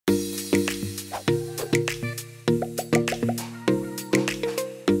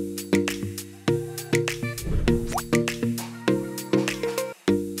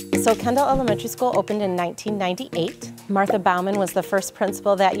So Kendall Elementary School opened in 1998. Martha Bauman was the first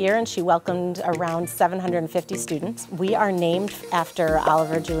principal that year, and she welcomed around 750 students. We are named after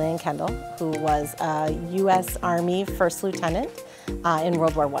Oliver Julian Kendall, who was a U.S. Army First Lieutenant in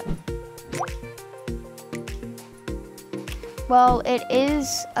World War I. Well, it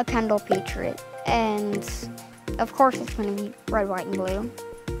is a Kendall Patriot, and of course it's going to be red, white, and blue.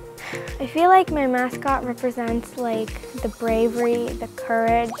 I feel like my mascot represents like the bravery, the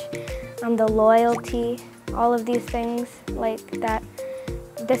courage, the loyalty, all of these things like that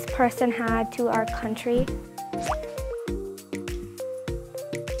this person had to our country.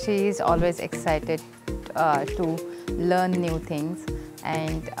 She is always excited to learn new things,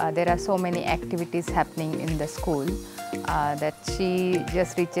 and there are so many activities happening in the school that she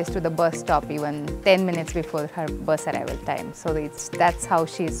just reaches to the bus stop even 10 minutes before her bus arrival time. So that's how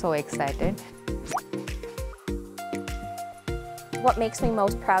she is so excited. What makes me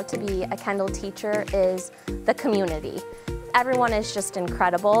most proud to be a Kendall teacher is the community. Everyone is just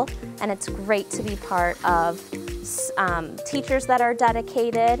incredible, and it's great to be part of teachers that are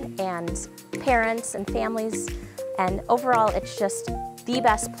dedicated and parents and families, and overall it's just the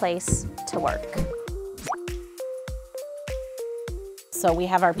best place to work. So we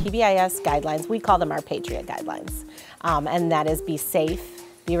have our PBIS guidelines. We call them our Patriot guidelines, and that is be safe,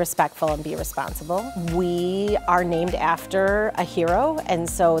 be respectful, and be responsible. We are named after a hero, and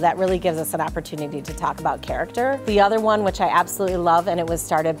so that really gives us an opportunity to talk about character. The other one, which I absolutely love, and it was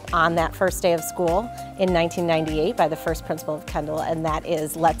started on that first day of school in 1998 by the first principal of Kendall, and that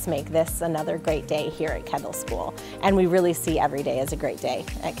is let's make this another great day here at Kendall School. And we really see every day as a great day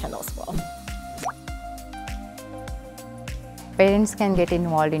at Kendall School. Parents can get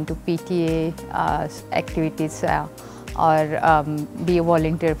involved into PTA activities or be a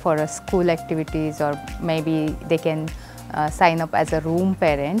volunteer for a school activities, or maybe they can sign up as a room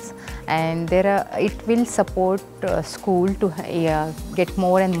parents, and it will support school to get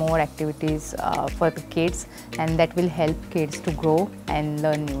more and more activities for the kids, and that will help kids to grow and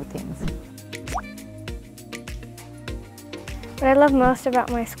learn new things. What I love most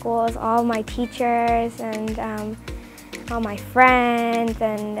about my school is all my teachers and all my friends,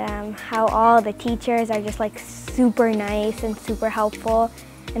 and how all the teachers are just like super nice and super helpful,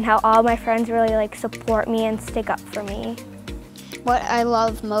 and how all my friends really like support me and stick up for me. What I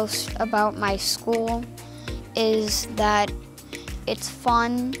love most about my school is that it's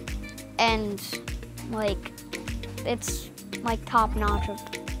fun and like it's like top notch of,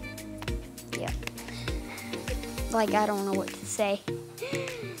 yeah. Like I don't know what to say.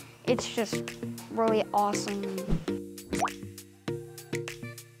 It's just really awesome.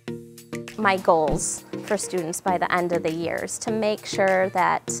 My goals for students by the end of the year is to make sure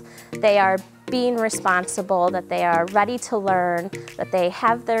that they are being responsible, that they are ready to learn, that they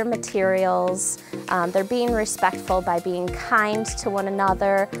have their materials, they're being respectful by being kind to one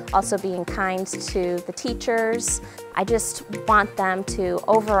another, also being kind to the teachers. I just want them to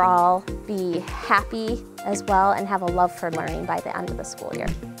overall be happy as well and have a love for learning by the end of the school year.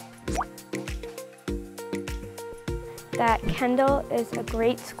 That Kendall is a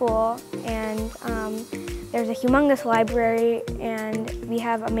great school, and there's a humongous library, and we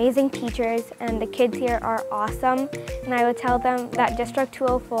have amazing teachers, and the kids here are awesome. And I would tell them that District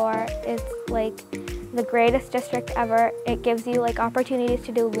 204 is like the greatest district ever. It gives you like opportunities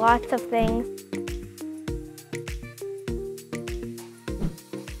to do lots of things.